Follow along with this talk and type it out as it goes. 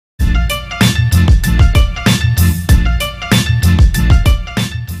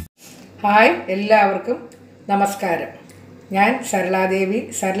Hi എല്ലാവർക്കും നമസ്കാരം. ഞാൻ സരളാദേവി.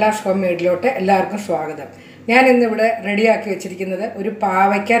 sarala'shomemadeലോട്ട് എല്ലാവർക്കും സ്വാഗതം. ഞാൻ ഇന്നിവിടെ റെഡിയാക്കി വെച്ചിരിക്കുന്നത് ഒരു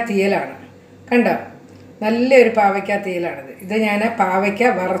പാവയ്ക്ക തീയലാണ്. കണ്ടോ, നല്ലൊരു പാവയ്ക്ക തീയലാണിത്. ഇത് ഞാൻ പാവയ്ക്ക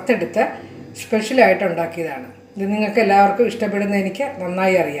വറുത്തെടുത്ത് സ്പെഷ്യലായിട്ട് ഉണ്ടാക്കിയതാണ്. ഇത് നിങ്ങൾക്ക് എല്ലാവർക്കും ഇഷ്ടപ്പെടുന്ന എനിക്ക്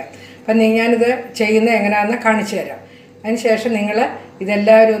നന്നായി അറിയാം. അപ്പം ഞാനിത് ചെയ്യുന്നത് എങ്ങനെയാണെന്ന് കാണിച്ചു തരാം. അതിനുശേഷം നിങ്ങൾ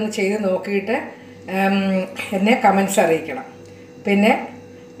ഇതെല്ലാവരും ഒന്ന് ചെയ്ത് നോക്കിയിട്ട് എന്നെ കമൻസ് അറിയിക്കണം. പിന്നെ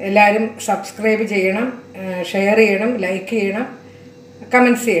എല്ലാവരും സബ്സ്ക്രൈബ് ചെയ്യണം, ഷെയർ ചെയ്യണം, ലൈക്ക് ചെയ്യണം,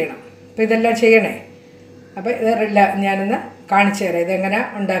 കമൻസ് ചെയ്യണം. അപ്പോൾ ഇതെല്ലാം ചെയ്യണേ. അപ്പോൾ ഇതെല്ലാം ഞാനൊന്ന് കാണിച്ചു തരാം ഇതെങ്ങനെ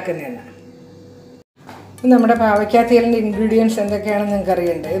ഉണ്ടാക്കുന്നതെന്ന്. നമ്മുടെ പാവയ്ക്ക തീയലിൻ്റെ ഇൻഗ്രീഡിയൻസ് എന്തൊക്കെയാണെന്ന് നിങ്ങൾക്ക്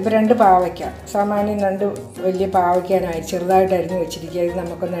അറിയണ്ടേ? ഇപ്പോൾ 2 പാവയ്ക്ക, സാമാന്യം 2 വലിയ പാവയ്ക്കാനായി ചെറുതായിട്ട് അരിഞ്ഞ് വെച്ചിരിക്കുക. ഇത്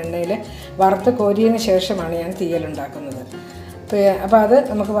നമുക്കൊന്ന് എണ്ണയിൽ വറുത്ത് കോരിയതിന് ശേഷമാണ് ഞാൻ തീയലുണ്ടാക്കുന്നത്. അപ്പോൾ അത്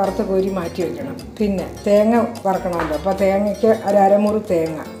നമുക്ക് വറുത്ത് കോരി മാറ്റി വയ്ക്കണം. പിന്നെ തേങ്ങ വറക്കണമല്ലോ. അപ്പോൾ തേങ്ങയ്ക്ക് ഒരു അരമുറി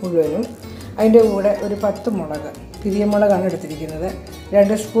തേങ്ങ മുഴുവനും, അതിൻ്റെ കൂടെ ഒരു 10 മുളക്, പിരിയമുളകാണ് എടുത്തിരിക്കുന്നത്,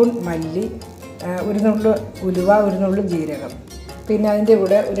 2 സ്പൂൺ മല്ലി, 1 നുള്ളു ഉലുവ, 1 നുള്ളു ജീരകം, പിന്നെ അതിൻ്റെ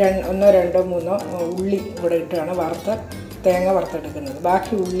കൂടെ 1, 2, 3 ഉള്ളി കൂടെ ഇട്ടാണ് തേങ്ങ വറുത്തെടുക്കുന്നത്.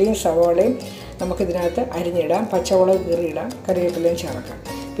 ബാക്കി ഉള്ളിയും സവോളയും നമുക്കിതിനകത്ത് അരിഞ്ഞിടാം, പച്ചമുളക് കീറിയിടാം, കറിവേപ്പിലയും ചേർക്കാം.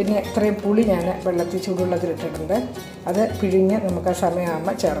 പിന്നെ ഇത്രയും പുളി ഞാൻ ചൂടുവെള്ളത്തിലിട്ടിട്ടുണ്ട്. അത് പിഴിഞ്ഞ് നമുക്ക് ആ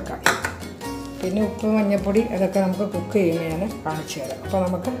സമയമാകുമ്പോൾ ചേർക്കാം. പിന്നെ ഉപ്പ്, മഞ്ഞൾപ്പൊടി അതൊക്കെ നമുക്ക് കുക്ക് ചെയ്യുമ്പോൾ ഞാൻ കാണിച്ചു തരാം. അപ്പോൾ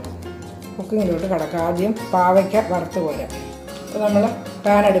നമുക്ക് കുക്കിങ്ങിലോട്ട് കിടക്കാം. ആദ്യം പാവയ്ക്ക വറുത്ത് പോലെ. അപ്പോൾ നമ്മൾ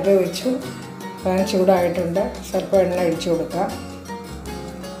പാൻ അടുപ്പ് വെച്ചു. പാൻ ചൂടായിട്ടുണ്ട്. സ്വല്പം എണ്ണ ഒഴിച്ചു കൊടുക്കാം.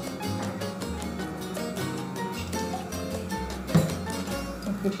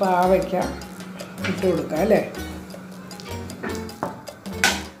 നമുക്ക് പാവയ്ക്ക ഇട്ട് കൊടുക്കാം അല്ലേ.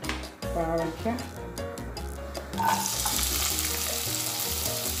 പാവയ്ക്ക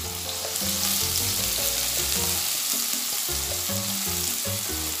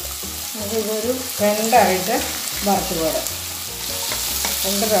ഇതൊരു 2 വറുത്ത് പോരാം.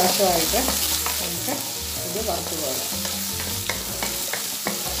 2 പ്രാവശ്യമായിട്ട് നമുക്ക് ഇത് വറുത്ത് പോരാം.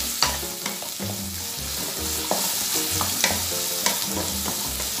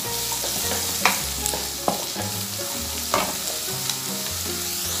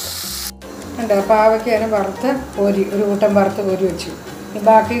 ഉണ്ട് പാവയ്ക്ക വറുത്ത് കോരി, ഒരു കൂട്ടം വറുത്ത് കോരി വെച്ചു.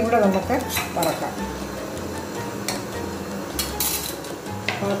 ബാക്കിയും കൂടെ നമുക്ക് വറക്കാം.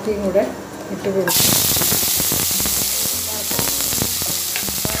 ബാക്കിയും കൂടെ ഇട്ട് കൊടുക്കും.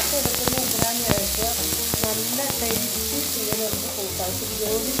 വറുത്തെടുക്കുന്ന എന്തിനാന്ന് ചോദിച്ചാൽ നല്ല ടേസ്റ്റി തീയലൊന്ന് കൂട്ടാം.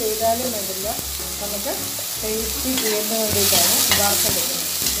 ജോലി ചെയ്താലും വേണ്ടില്ല, നമുക്ക് ടേസ്റ്റി തീയലിന് വേണ്ടിയിട്ടാണ് വറുത്തെടുക്കുന്നത്.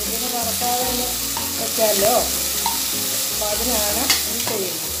 ഇതിന് വറുക്കാതെ വെക്കാമല്ലോ, അപ്പോൾ അതിനാണ് ഇത്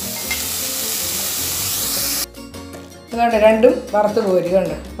ചെയ്യുന്നത്. അതുകൊണ്ട് 2 വറുത്ത് കോരി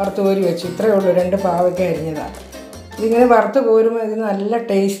കണ്ട് വറുത്ത് കോരി വെച്ചു. ഇത്രയേ ഉള്ളൂ, 2 പാവയ്ക്ക അരിഞ്ഞതാണ്. ഇതിങ്ങനെ വറുത്ത് കോരുമ്പോൾ ഇതിന് നല്ല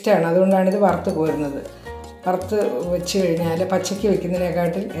ടേസ്റ്റാണ്. അതുകൊണ്ടാണ് ഇത് വറുത്ത് കോരുന്നത്. വറുത്ത് വെച്ച് കഴിഞ്ഞാൽ പച്ചയ്ക്ക്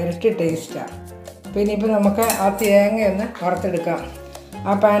വെക്കുന്നതിനെക്കാട്ടിൽ ഇരട്ടി ടേസ്റ്റാണ്. അപ്പോൾ ഇനിയിപ്പോൾ നമുക്ക് ആ തേങ്ങയൊന്ന് വറുത്തെടുക്കാം.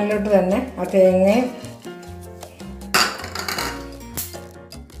 ആ പാനിലോട്ട് തന്നെ ആ തേങ്ങയും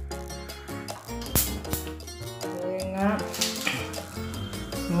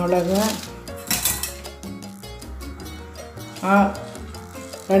മുളക്,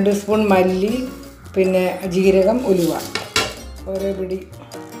 2 സ്പൂൺ മല്ലി, പിന്നെ ജീരകം, ഉലുവ, ഓരോ പിടി,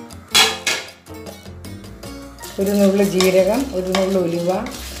 1 നുള്ളു ജീരകം, 1 നുള്ളു ഉലുവ,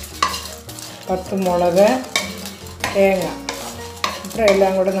 10 മുളക്, തേങ്ങ,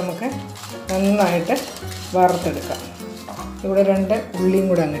 ഇത്രയെല്ലാം കൂടെ നമുക്ക് നന്നായിട്ട് വറുത്തെടുക്കാം. ഇവിടെ 2 ഉള്ളിയും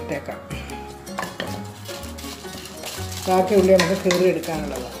കൂടെ അങ്ങിട്ടേക്കാം. ബാക്കി ഉള്ളി നമുക്ക് കീറി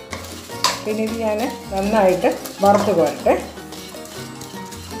എടുക്കാനുള്ളതാണ്. പിന്നെ ഇത് ഞാൻ നന്നായിട്ട് വറുത്ത് കോരട്ടെ.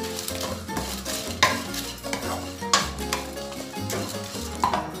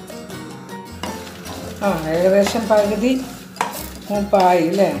 ഏകദേശം പകുതി മൂപ്പായി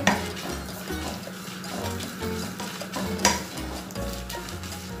അല്ലേ.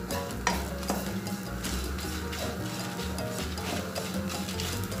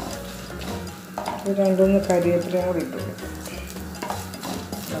 ഇത് 2 കരിവേപ്പിലയും കൂടി ഇട്ടു.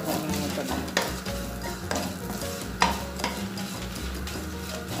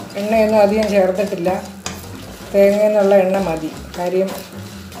 എണ്ണയൊന്നും അധികം ചേർത്തിട്ടില്ല. തേങ്ങയെന്നുള്ള എണ്ണ മതി. കാര്യം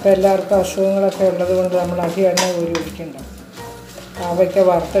ഇപ്പോൾ എല്ലാവർക്കും അസുഖങ്ങളൊക്കെ ഉള്ളത് കൊണ്ട് നമ്മൾ അധികം എണ്ണ കോരി ഒഴിക്കണ്ട. പാവയ്ക്ക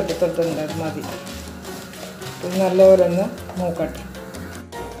വറുത്തെടുത്തിട്ടുണ്ട്, അത് മതി. ഇത് നല്ലപോലെ ഒന്ന് മൂക്കട്ടെ.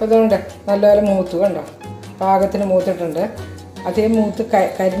 അപ്പോൾ അതുകൊണ്ട് നല്ലപോലെ മൂത്തു കണ്ടോ, പാകത്തിന് മൂത്തിട്ടുണ്ട്. അതേ മൂത്ത്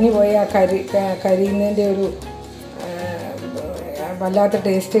കരിഞ്ഞു പോയി ആ കരിയുന്നതിൻ്റെ ഒരു വല്ലാത്ത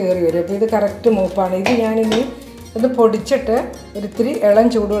ടേസ്റ്റ് കയറി വരും. അപ്പോൾ ഇത് കറക്റ്റ് മൂപ്പാണ്. ഇത് ഞാനിനി ഇത് പൊടിച്ചിട്ട് ഒരിത്തിരി ഇളം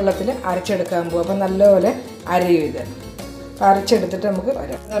ചൂടുവെള്ളത്തിൽ അരച്ചെടുക്കാൻ പോകും. അപ്പോൾ നല്ലപോലെ അരയും ഇത്. അരച്ചെടുത്തിട്ട് നമുക്ക്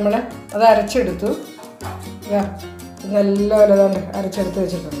വരാം. നമ്മൾ അത് അരച്ചെടുത്തു. നല്ലപോലെ അതുകൊണ്ട് അരച്ചെടുത്ത്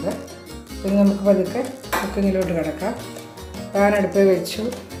വെച്ചിട്ടുണ്ട്. പിന്നെ നമുക്ക് പതുക്കെ കുക്കിങ്ങിലോട്ട് കിടക്കാം. പാൻ അടുപ്പിൽ വെച്ചു,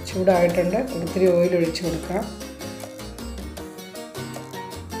 ചൂടായിട്ടുണ്ട്. ഒത്തിരി ഓയിൽ ഒഴിച്ച് കൊടുക്കാം.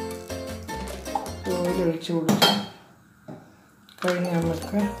 ഓയിൽ ഒഴിച്ച് കൊടുക്കാം. കഴിഞ്ഞ്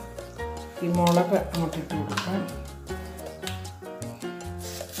നമുക്ക് ഈ മുളക് അങ്ങോട്ടിട്ട് കൊടുക്കാം.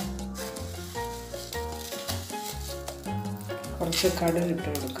 കുറച്ച് കടുക് ഇട്ട്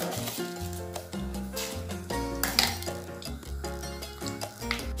കൊടുക്കാം.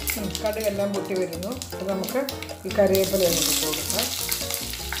 കടുകെല്ലാം പൊട്ടി വരുന്നു. അപ്പോൾ നമുക്ക് ഈ കറിവേപ്പില ഇട്ട് കൊടുക്കാം.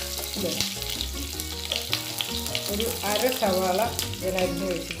 ഒരു അര സവാള ഞാൻ അരിഞ്ഞ്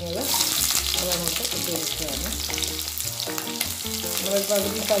വെച്ചിരുന്നത് അതങ്ങോട്ട് ഇട്ട് കൊടുക്കുകയാണ്. നമ്മൾ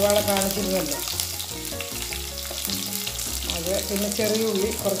പകുതി സവാള കാണിച്ചിരുന്നല്ലോ അത്. പിന്നെ ചെറിയ ഉള്ളി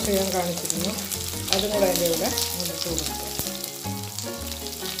കുറച്ച് ഞാൻ കാണിച്ചിരുന്നു, അതും കൂടെ അതിൻ്റെ കൂടെ ഇട്ട് കൊടുക്കുക.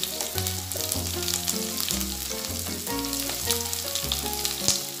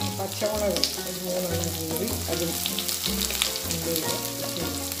 പച്ചമുളക് ഒരു 3 എണ്ണം കൂടി അതും അതിൻ്റെ കൂടെ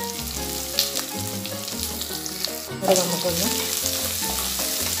ഇവിടെ നമുക്കൊന്ന്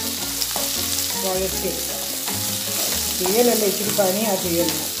വഴറ്റി. തീയലല്ല, ഇച്ചിരി പനിയാണ്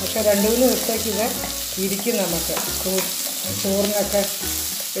തീയലിന്. പക്ഷെ 2-3 ദിവസത്തേക്ക് ഇത് ഇരിക്കും. നമുക്ക് ചോറിനൊക്കെ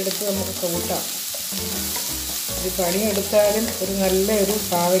എടുത്ത് നമുക്ക് കൂട്ടാം. ഇത് പണിയെടുത്താലും ഒരു നല്ലൊരു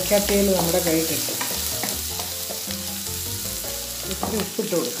പാവയ്ക്കാത്തീയൽ നമ്മുടെ കയ്യിൽ കിട്ടും. ഇത്തിരി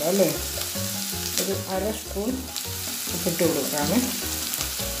ഉപ്പിട്ട് കൊടുക്കാം അല്ലേ. ഒരു അര സ്പൂൺ ഉപ്പിട്ട് കൊടുക്കാമേ.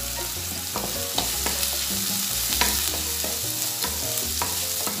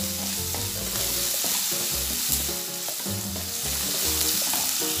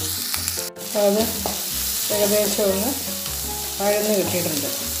 അത് ഏകദേശം ഒന്ന് വഴന്ന് കിട്ടിയിട്ടുണ്ട്.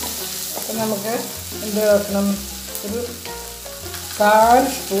 അപ്പം നമുക്ക് എന്ത് വെക്കണം, ഒരു 1/4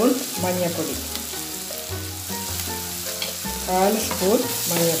 സ്പൂൺ മഞ്ഞൾപ്പൊടി, 1/4 സ്പൂൺ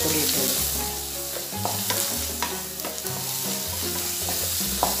മഞ്ഞൾപ്പൊടി ഇട്ട് കൊടുക്കും.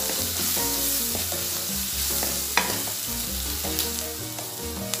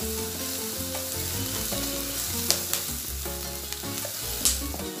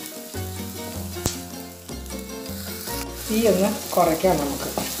 തീ ഒന്ന് കുറയ്ക്കാം നമുക്ക്.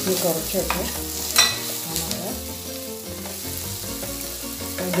 തീ കുറച്ചിട്ട് നമ്മൾ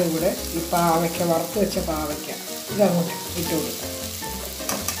അതിൻ്റെ കൂടെ ഈ പാവയ്ക്ക, വറുത്ത് വെച്ച പാവയ്ക്ക ഇതങ്ങോട്ട് ഇട്ട് കൊടുക്കാം.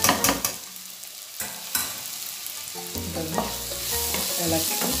 ഇതൊന്ന്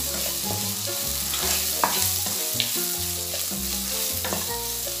ഇളക്കി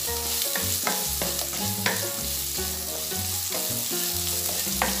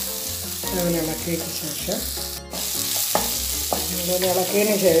അങ്ങനെ ഇളക്കിയതിന്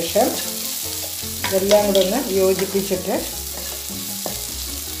ശേഷം ഇതെല്ലാം കൂടെ ഒന്ന് യോജിപ്പിച്ചിട്ട്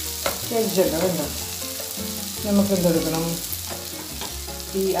യോജിച്ചല്ലോ കണ്ടോ. നമുക്കെന്തെടുക്കണം,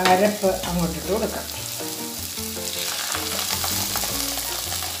 ഈ അരപ്പ് അങ്ങോട്ടിട്ട് കൊടുക്കാം.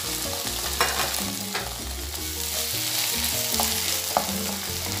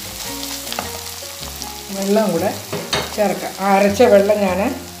 വെള്ളം കൂടെ ചേർക്കാം. അരച്ച വെള്ളം ഞാൻ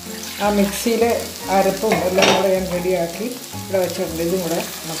ആ മിക്സിയിൽ അരപ്പും എല്ലാം കൂടെ ഞാൻ റെഡിയാക്കി ഇവിടെ വെച്ചിട്ടുണ്ട്. ഇതും കൂടെ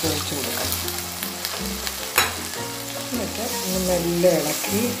നമുക്ക് ഒഴിച്ച് കൊടുക്കാം. എന്നിട്ട് ഒന്ന് മെല്ലെ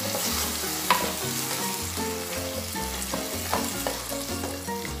ഇളക്കി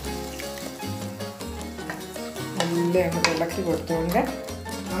മെല്ലെ അങ്ങോട്ട് ഇളക്കി കൊടുത്തുകൊണ്ട്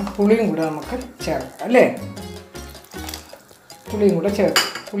ആ പുളിയും കൂടെ നമുക്ക് ചേർക്കാം അല്ലേ. പുളിയും കൂടെ ചേർക്കാം.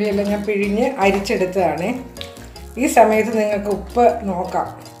 പുളിയെല്ലാം ഞാൻ പിഴിഞ്ഞ് അരിച്ചെടുത്തതാണ്. ഈ സമയത്ത് നിങ്ങൾക്ക് ഉപ്പ് നോക്കാം.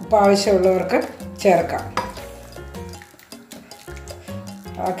 ഉപ്പ് ആവശ്യമുള്ളവർക്ക് ചേർക്കാം.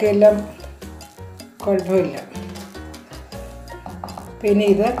 ബാക്കിയെല്ലാം കുഴപ്പമില്ല. പിന്നെ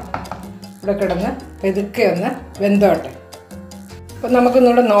ഇത് ഇവിടെ കിടന്ന് പെതുക്കെ ഒന്ന് വെന്തോട്ടെ. അപ്പം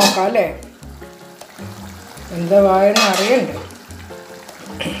നമുക്കൊന്നുകൂടെ നോക്കാം അല്ലേ. എന്താ വായെന്ന് അറിയണ്ടേ.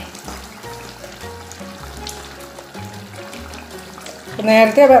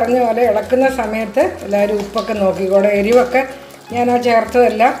 നേരത്തെ പറഞ്ഞ പോലെ ഇളക്കുന്ന സമയത്ത് എല്ലാവരും ഉപ്പൊക്കെ നോക്കിക്കോടെ. എരിവൊക്കെ ഞാൻ ആ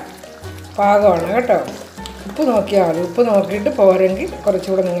ചേർത്തതെല്ലാം പാകമാണ് കേട്ടോ. ഉപ്പ് നോക്കിയാൽ മതി. ഉപ്പ് നോക്കിയിട്ട് പോരെങ്കിൽ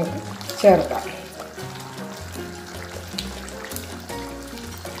കുറച്ചുകൂടെ നിങ്ങൾക്ക് ചേർക്കാം.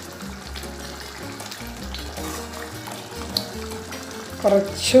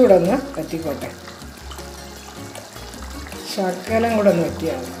 കുറച്ചുകൂടെ ഒന്ന് വറ്റിക്കോട്ടെ. ശകലം കൂടെ ഒന്ന്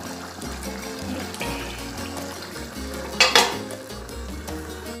വറ്റിയാൽ മതി.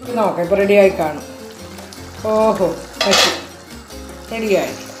 നോക്കാം. ഇപ്പോൾ റെഡിയായി കാണും. ഓഹോ, പറ്റി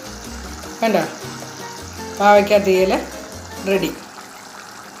റെഡിയായി കണ്ടോ. പാവയ്ക്ക തീയൽ റെഡി.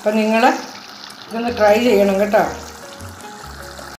 അപ്പം നിങ്ങൾ ഇതൊന്ന് ട്രൈ ചെയ്യണം കേട്ടോ.